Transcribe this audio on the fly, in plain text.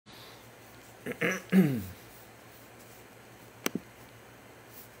Good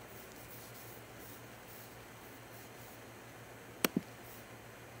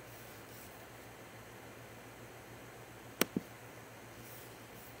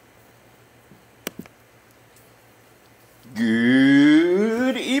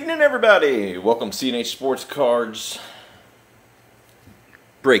evening, everybody. Welcome to C&H Sports Cards.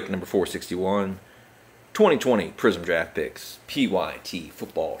 Break number 461. 2020 Prizm Draft Picks. PYT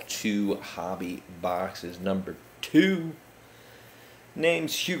Football 2 Hobby Boxes number 2.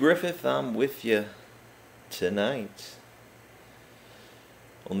 Name's Hugh Griffith. I'm with you tonight.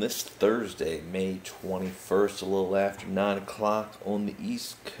 On this Thursday, May 21st, a little after 9 o'clock on the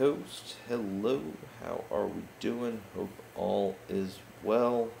East Coast. Hello, how are we doing? Hope all is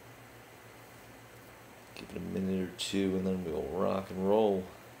well. Give it a minute or two and then we'll rock and roll.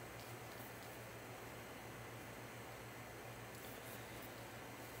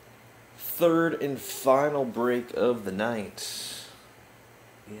 Third and final break of the night.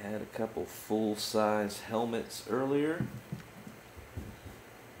 We had a couple full-size helmets earlier.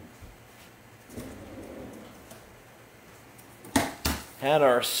 Had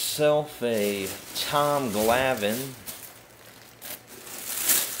ourselves a Tom Glavine,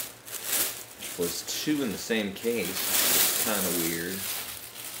 which was 2 in the same case, which is kind of weird.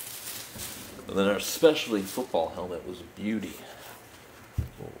 But then our specialty football helmet was a beauty.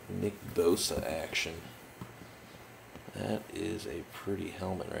 Little Nick Bosa action. That is a pretty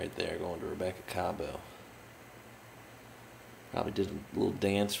helmet right there, going to Rebecca Cabo. Probably did a little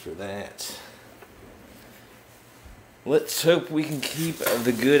dance for that. Let's hope we can keep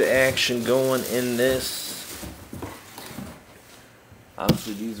the good action going in this.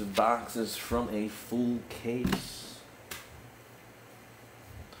 Obviously, these are boxes from a full case.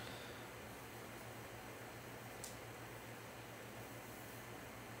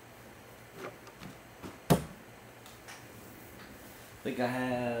 I think I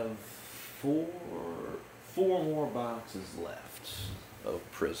have four more boxes left of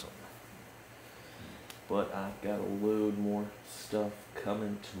Prizm. But I've got a load more stuff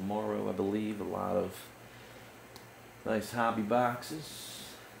coming tomorrow, I believe. A lot of nice hobby boxes.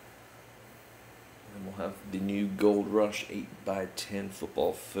 And we'll have the new Gold Rush 8x10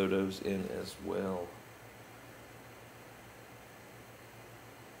 football photos in as well.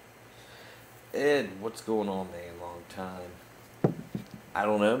 Ed, what's going on, man? Long time. I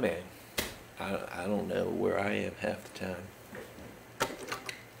don't know, man. I don't know where I am half the time.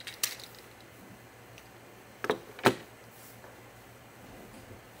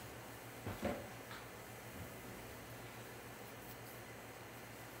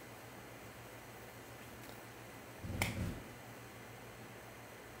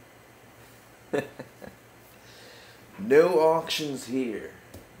 No auctions here.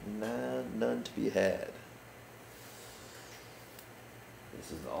 None to be had.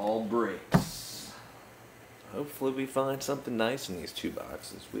 This is all breaks. Hopefully we find something nice in these 2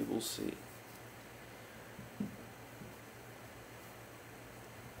 boxes. We will see.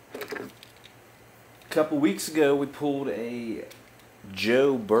 A couple weeks ago we pulled a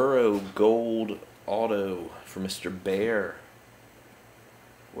Joe Burrow gold auto for Mr. Bear.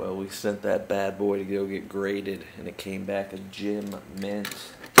 Well, we sent that bad boy to go get graded, and it came back a Gym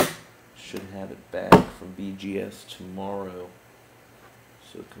Mint. Should have it back from BGS tomorrow.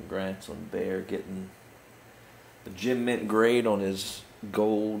 So congrats on Bear getting the Gym Mint grade on his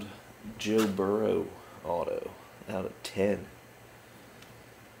gold Joe Burrow auto out of 10.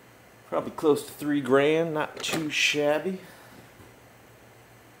 Probably close to $3 grand, not too shabby.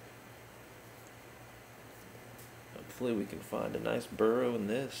 Hopefully we can find a nice Burrow in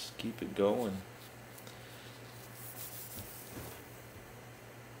this. Keep it going.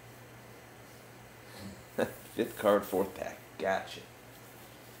 Fifth card, 4th pack. Gotcha.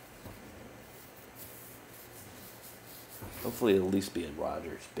 Hopefully it'll at least be a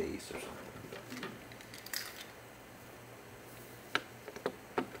Rogers base or something.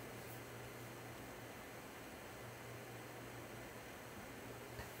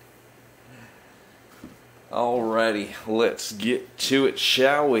 Alrighty, let's get to it,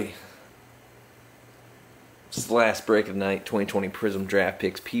 shall we? It's the last break of the night, 2020 Prizm Draft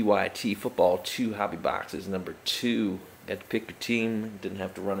Picks, PYT Football 2 Hobby Boxes, number 2. Got to pick your team, didn't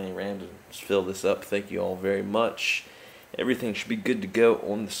have to run any random. Just fill this up. Thank you all very much. Everything should be good to go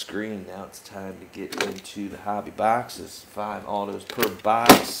on the screen. Now it's time to get into the hobby boxes. 5 autos per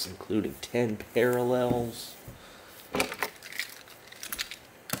box, including 10 parallels.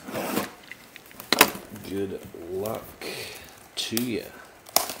 Good luck to you.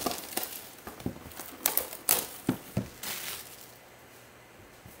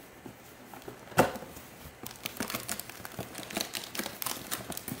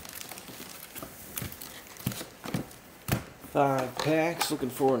 5 packs, looking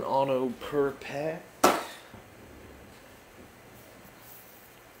for an auto per pack.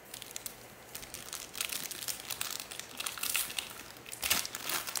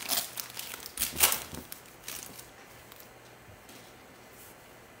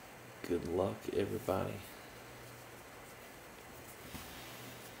 Good luck, everybody.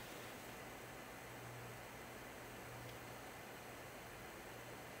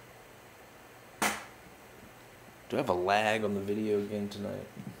 Do I have a lag on the video again tonight?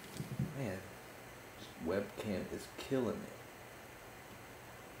 Man, this webcam is killing me.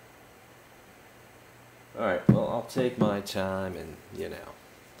 Alright, well, I'll take my time and, you know,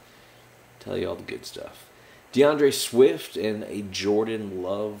 tell you all the good stuff. DeAndre Swift and a Jordan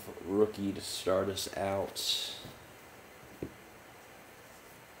Love rookie to start us out.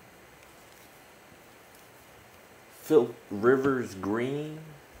 Phil Rivers Green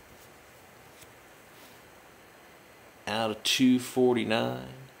out of 249.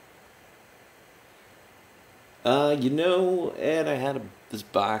 You know, Ed, I had this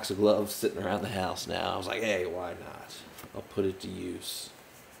box of gloves sitting around the house now. I was like, hey, why not? I'll put it to use.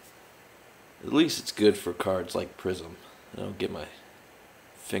 At least it's good for cards like Prizm. I don't get my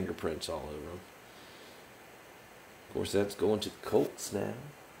fingerprints all over them. Of course, that's going to the Colts now.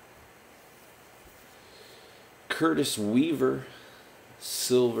 Curtis Weaver,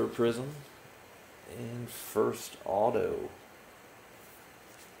 silver Prizm. And first auto.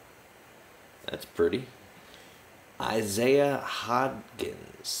 That's pretty. Isaiah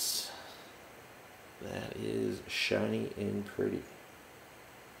Hodgins. That is shiny and pretty.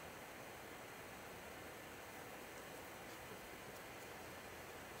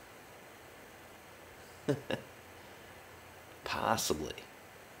 Possibly.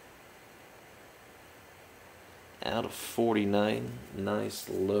 Out of 49. Nice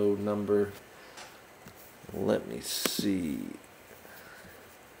low number. Let me see.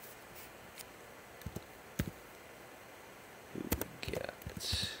 Who we got?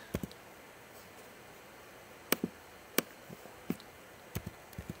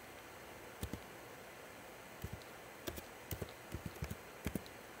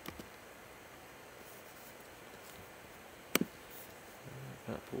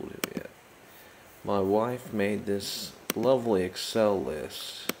 Not pulled it yet. My wife made this lovely Excel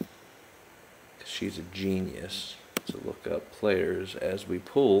list. She's a genius to look up players as we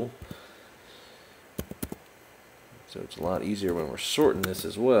pull. So it's a lot easier when we're sorting this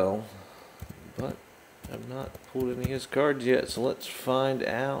as well. But I've not pulled any of his cards yet, so let's find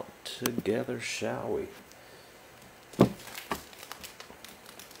out together, shall we?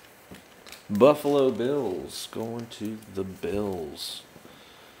 Buffalo Bills going to the Bills.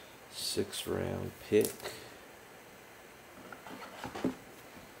 6th round pick.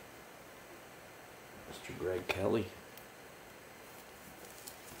 Greg Kelly.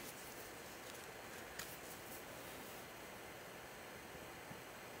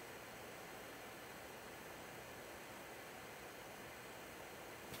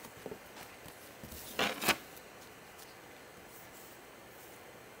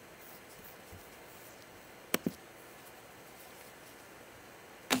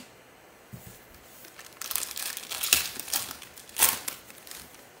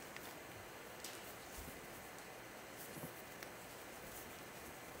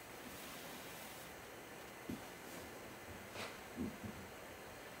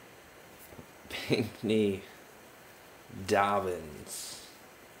 Pinkney Dobbins.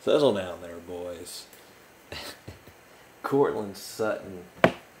 Settle down there, boys. Cortland Sutton.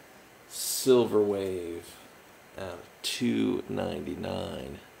 Silver Wave. Out of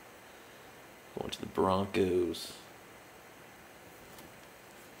 299. Going to the Broncos.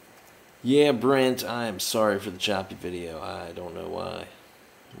 Yeah, Brent, I am sorry for the choppy video. I don't know why.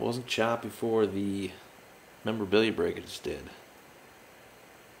 It wasn't choppy for the memorabilia break I just did.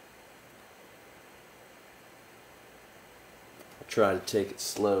 Try to take it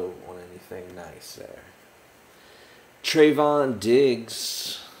slow on anything nice there. Trayvon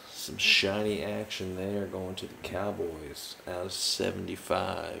Diggs. Some shiny action there going to the Cowboys. Out of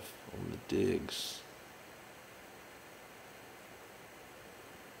 75 on the Diggs.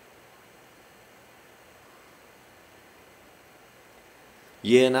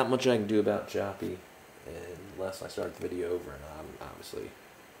 Yeah, not much I can do about choppy unless I start the video over, and I'm obviously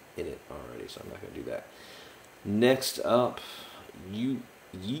in it already, so I'm not going to do that. Next up,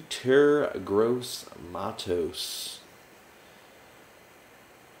 Yetur Gross Matos.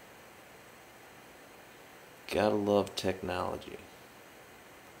 Gotta love technology.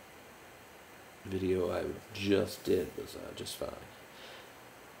 Video I just did was just fine.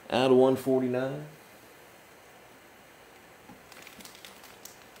 Out of 149.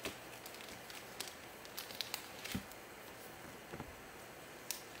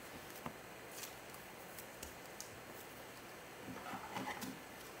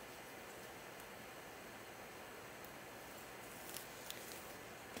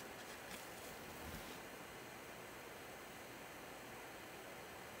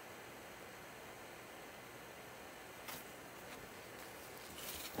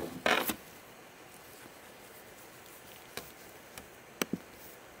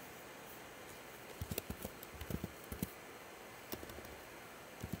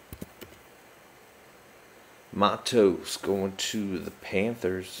 Matos going to the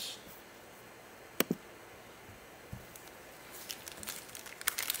Panthers.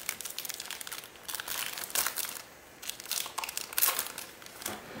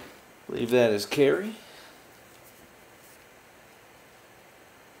 I believe that is Carey.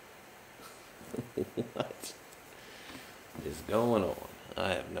 What is going on? I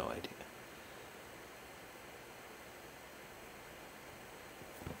have no idea.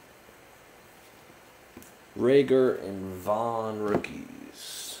 Rager and Vaughn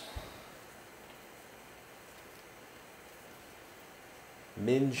rookies.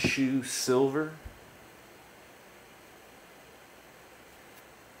 Minshew silver.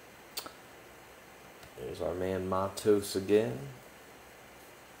 There's our man Matos again.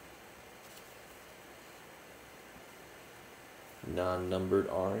 Non-numbered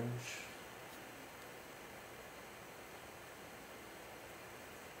orange.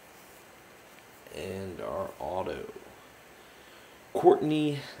 And our auto.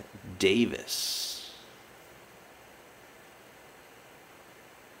 Courtney Davis.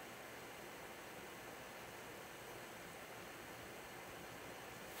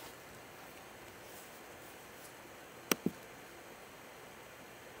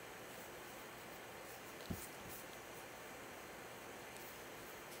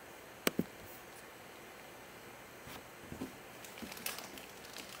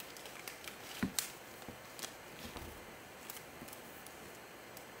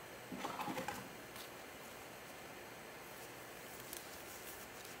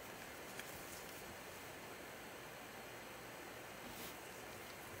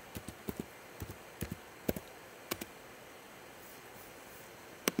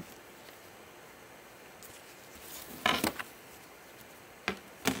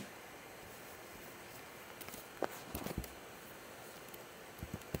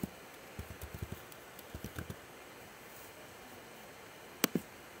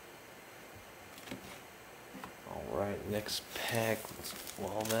 Alright, next pack.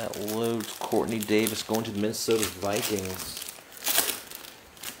 While that loads, Courtney Davis going to the Minnesota Vikings.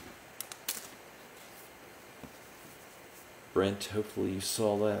 Brent, hopefully you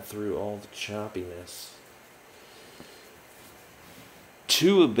saw that through all the choppiness.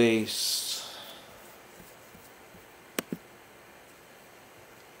 Tua base.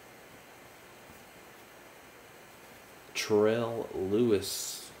 Terrell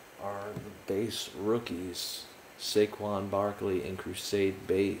Lewis are the base rookies. Saquon Barkley and Crusade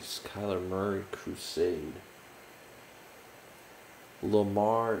base. Kyler Murray Crusade.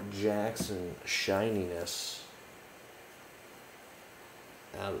 Lamar Jackson shininess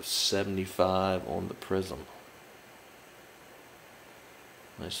out of 75 on the Prizm.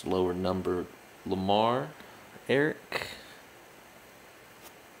 Nice lower number. Lamar, Eric.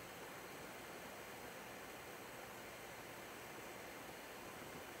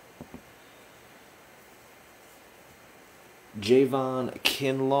 Javon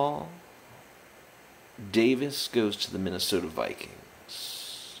Kinlaw. Davis goes to the Minnesota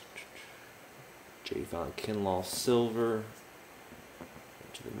Vikings. Javon Kinlaw silver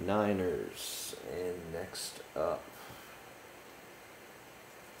to the Niners. And next up,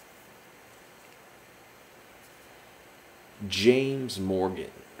 James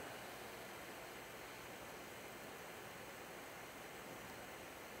Morgan.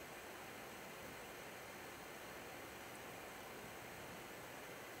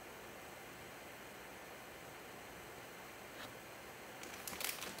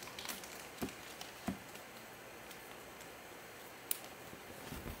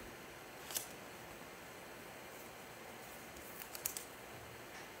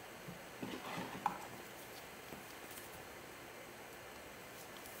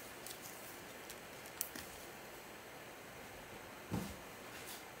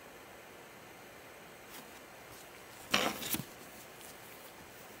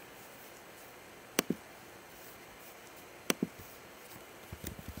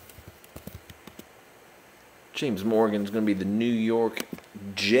 James Morgan's going to be the New York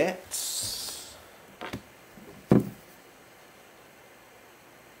Jets.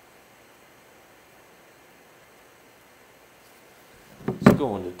 Let's go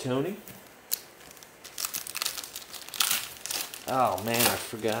on to Tony. Oh man, I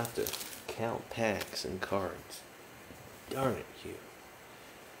forgot to count packs and cards. Darn it, Hugh.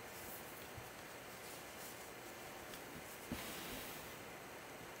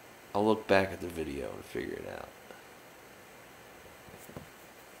 I'll look back at the video and figure it out.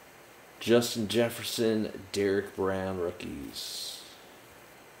 Justin Jefferson, Derek Brown rookies.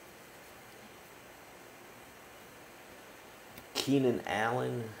 Keenan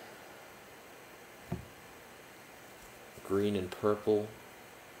Allen. green and purple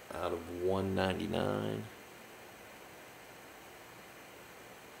out of 199.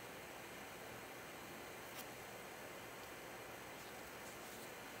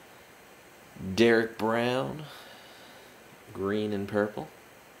 Derek Brown, green and purple.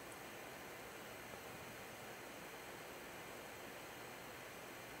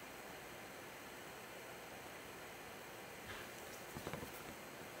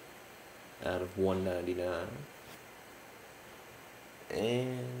 Out of 199.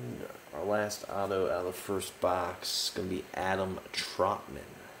 And our last auto out of the first box is going to be Adam Trotman.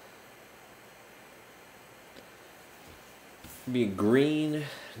 Be a green,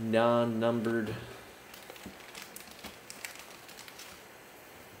 non-numbered.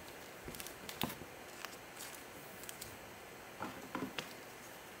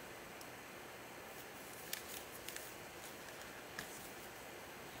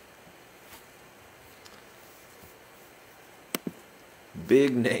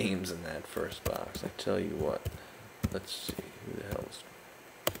 Big names in that first box, I tell you what. Let's see, who the hell's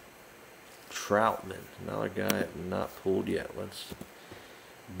Troutman, another guy I've not pulled yet. Let's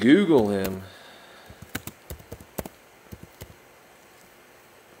Google him.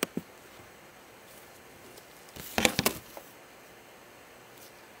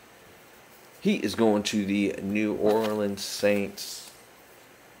 He is going to the New Orleans Saints.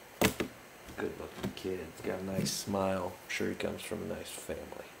 Good looking kid. He's got a nice smile. I'm sure he comes from a nice family.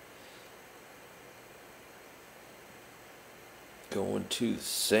 Going to the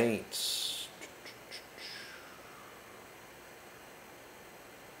Saints.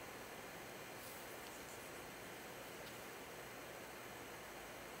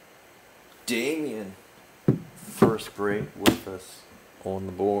 Damien, first break with us on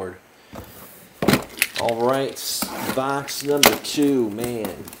the board. All right, box number 2.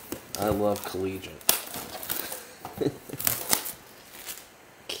 Man, I love collegiate.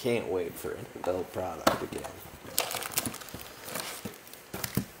 Can't wait for an adult product again.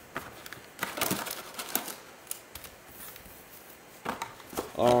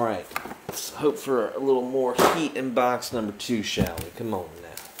 All right, let's hope for a little more heat in box number 2, shall we? Come on now.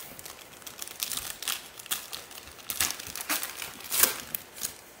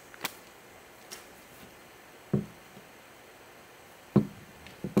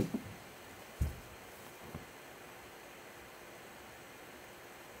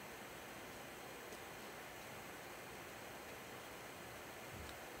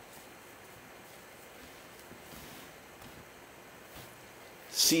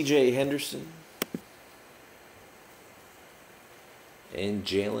 C.J. Henderson and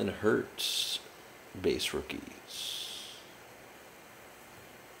Jalen Hurts, base rookies.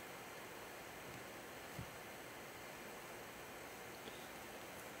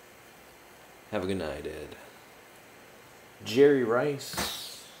 Have a good night, Ed. Jerry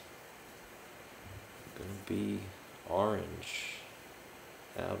Rice, gonna be orange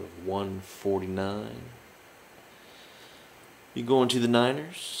out of 149. You going to the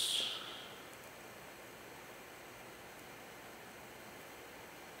Niners?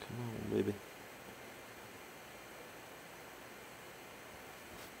 Come on, baby.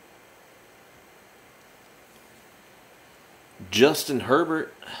 Justin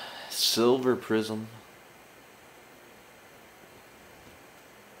Herbert, silver Prizm.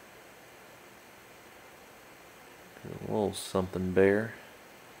 A little something bear.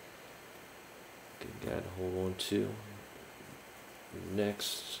 Good guy to hold on to.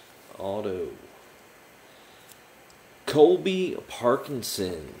 Next auto. Colby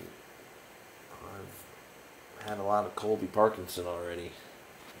Parkinson. I've had a lot of Colby Parkinson already.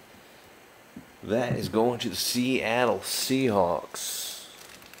 That is going to the Seattle Seahawks.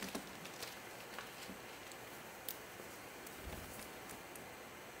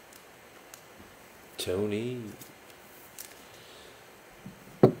 Tony.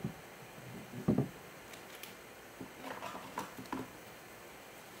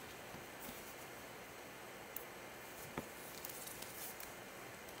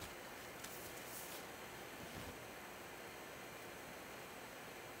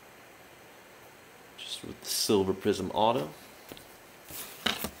 With the silver Prizm auto.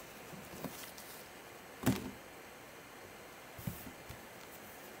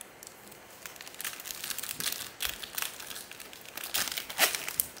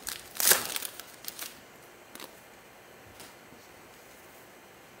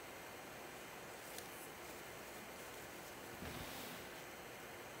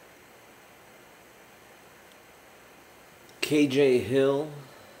 KJ Hill,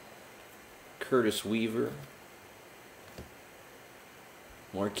 Curtis Weaver,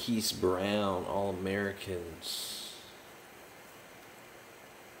 Marquise Brown, All-Americans.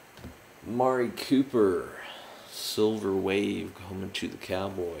 Mari Cooper, Silver Wave coming to the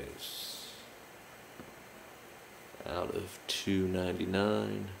Cowboys. Out of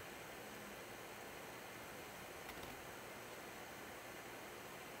 299.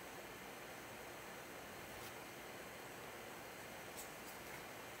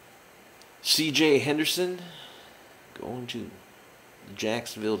 C.J. Henderson going to the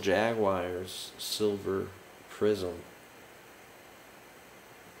Jacksonville Jaguars, Silver Prizm.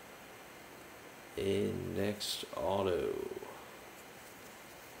 In next auto,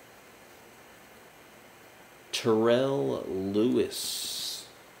 Terrell Lewis,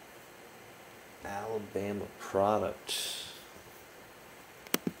 Alabama product.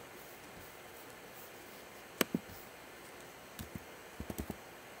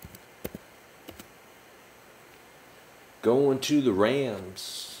 Going to the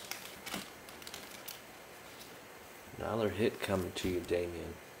Rams. Another hit coming to you,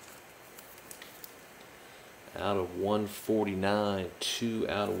 Damien. Out of 149, 2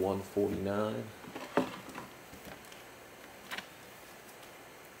 out of 149.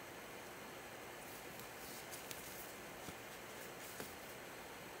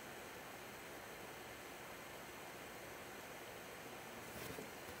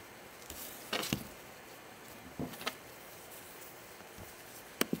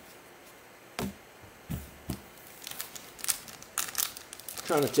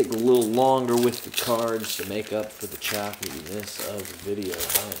 Trying to take a little longer with the cards to make up for the choppiness of the video.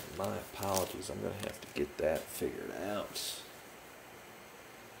 My apologies. I'm going to have to get that figured out.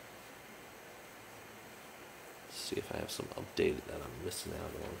 See if I have some updated that I'm missing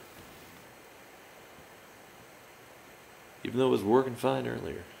out on. Even though it was working fine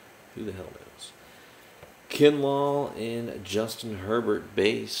earlier. Who the hell knows? Kinlaw and Justin Herbert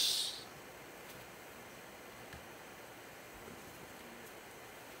base.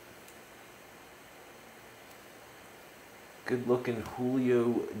 Good looking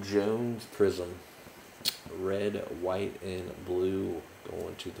Julio Jones Prizm. Red, white, and blue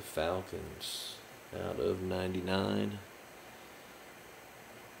going to the Falcons. Out of 99.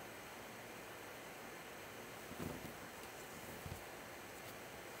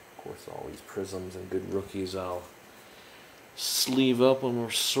 Of course, all these Prizms and good rookies I'll sleeve up when we're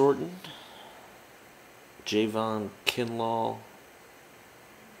sorting. Javon Kinlaw.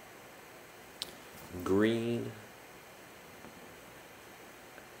 Green.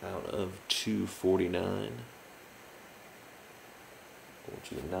 Out of 249. Going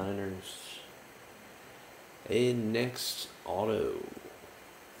to the Niners. And next auto,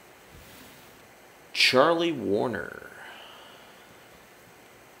 Charlie Warner.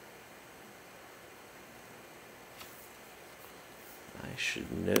 I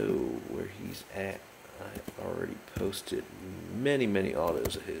should know where he's at. I already posted many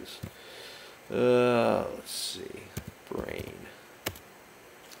autos of his. Let's see. Brain.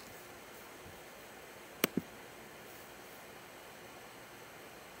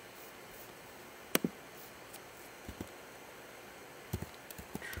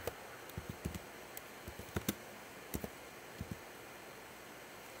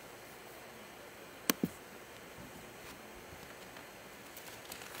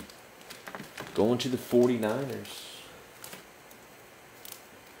 Going to the 49ers.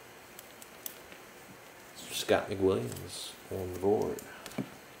 Scott McWilliams on the board.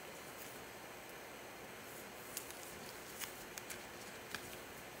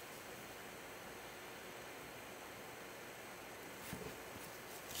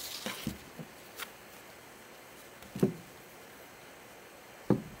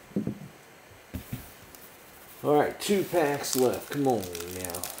 All right, 2 packs left. Come on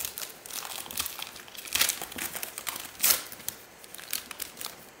now.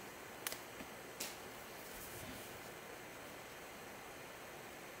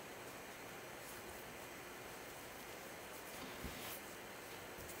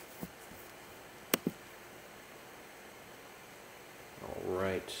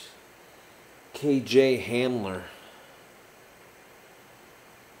 Right. KJ Hamler.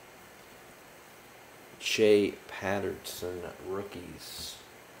 Shea Patterson rookies.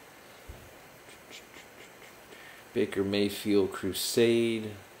 Baker Mayfield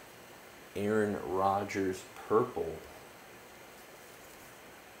Crusade. Aaron Rodgers purple.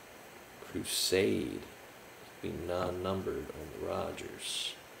 Crusade. Be non-numbered on the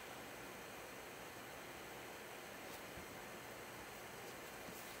Rodgers.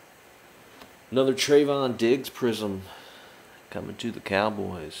 Another Trayvon Diggs Prizm coming to the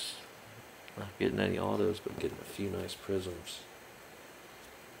Cowboys. Not getting any autos, but getting a few nice Prizms.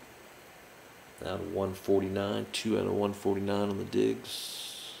 Out of 149, 2 out of 149 on the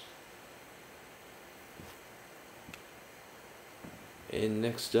Diggs. And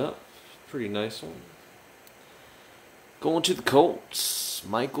next up, pretty nice one. Going to the Colts,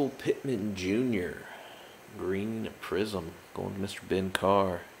 Michael Pittman Jr. Green Prizm. Going to Mr. Ben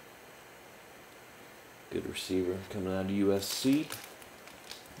Carr. Good receiver coming out of USC.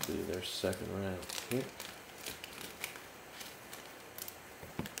 Do their second round pick.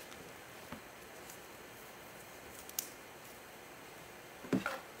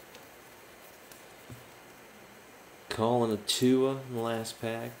 Calling a Tua in the last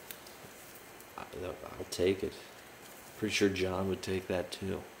pack. I'll take it. Pretty sure John would take that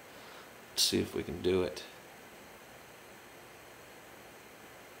too. Let's see if we can do it.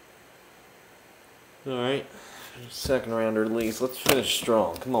 Alright. Second rounder at least. Let's finish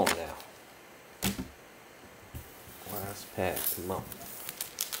strong. Come on now. Last pack. Come on.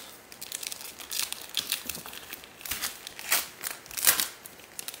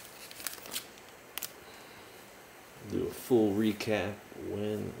 Do a full recap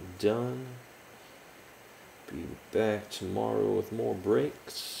when done. Be back tomorrow with more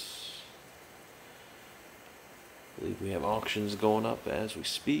breaks. I believe we have auctions going up as we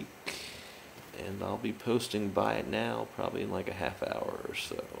speak. And I'll be posting Buy It Now probably in like a half hour or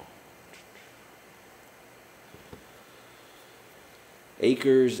so.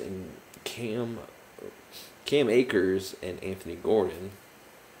 Akers and Cam Akers and Anthony Gordon.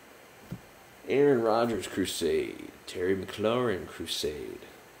 Aaron Rodgers Crusade. Terry McLaurin Crusade.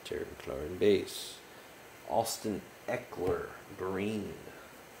 Terry McLaurin base. Austin Eckler green.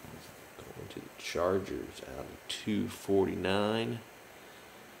 Going to the Chargers out of 249.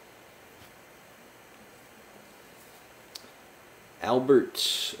 Albert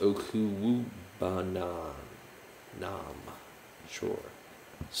Okuwubanan. Sure.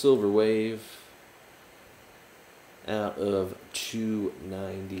 Silver Wave out of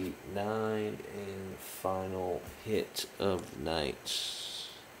 299 and final hit of night.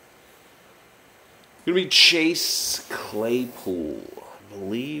 Gonna be Chase Claypool. I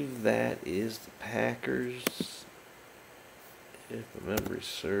believe that is the Packers, if my memory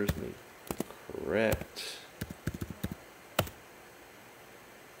serves me correct.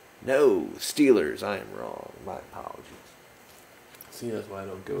 No, Steelers. I am wrong. My apologies. See, that's why I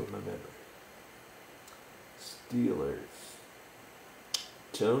don't go with my memory. Steelers.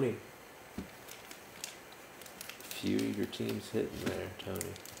 Tony. A few of your teams hitting there,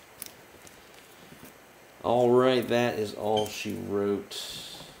 Tony. Alright, that is all she wrote.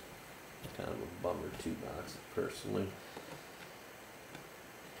 Kind of a bummer, 2 boxes, personally.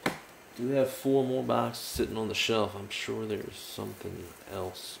 Do have 4 more boxes sitting on the shelf. I'm sure there's something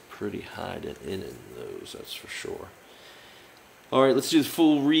else pretty hiding in those, that's for sure. Alright, let's do the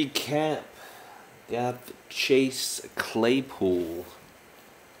full recap. Got the Chase Claypool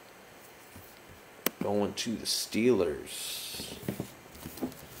going to the Steelers.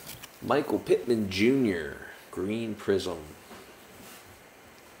 Michael Pittman Jr. Green Prizm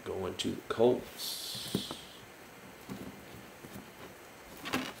going to the Colts.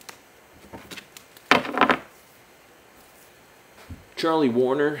 Charlie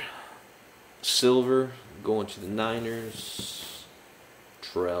Warner Silver going to the Niners.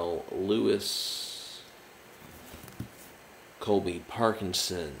 Terrell Lewis. Colby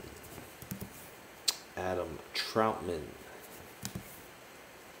Parkinson. Adam Troutman.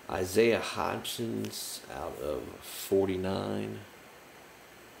 Isaiah Hodgins out of 49.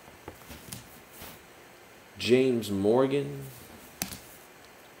 James Morgan.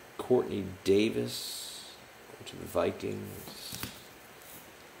 Courtney Davis going to the Vikings.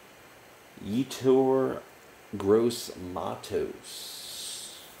 Yetur Gross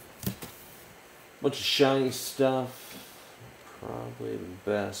Matos. Bunch of shiny stuff. Probably the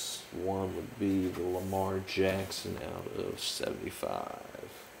best one would be the Lamar Jackson out of 75.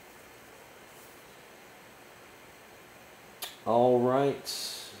 Alright.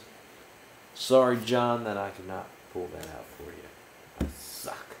 Sorry, John, that I could not pull that out for you. I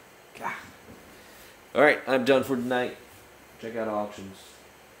suck. God. Alright, I'm done for tonight. Check out auctions.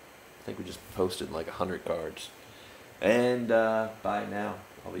 I think we just posted like 100 cards. And buy it now.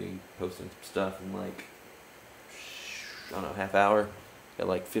 I'll be posting some stuff in like, I don't know, half hour. Got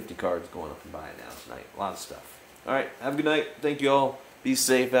like 50 cards going up and buy it now tonight. A lot of stuff. Alright, have a good night. Thank you all. Be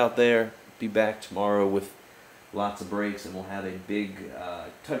safe out there. Be back tomorrow with lots of breaks, and we'll have a big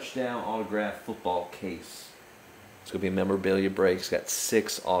touchdown autograph football case. It's going to be a memorabilia break. It's got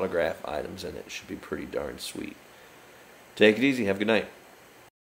 6 autograph items in it. Should be pretty darn sweet. Take it easy. Have a good night.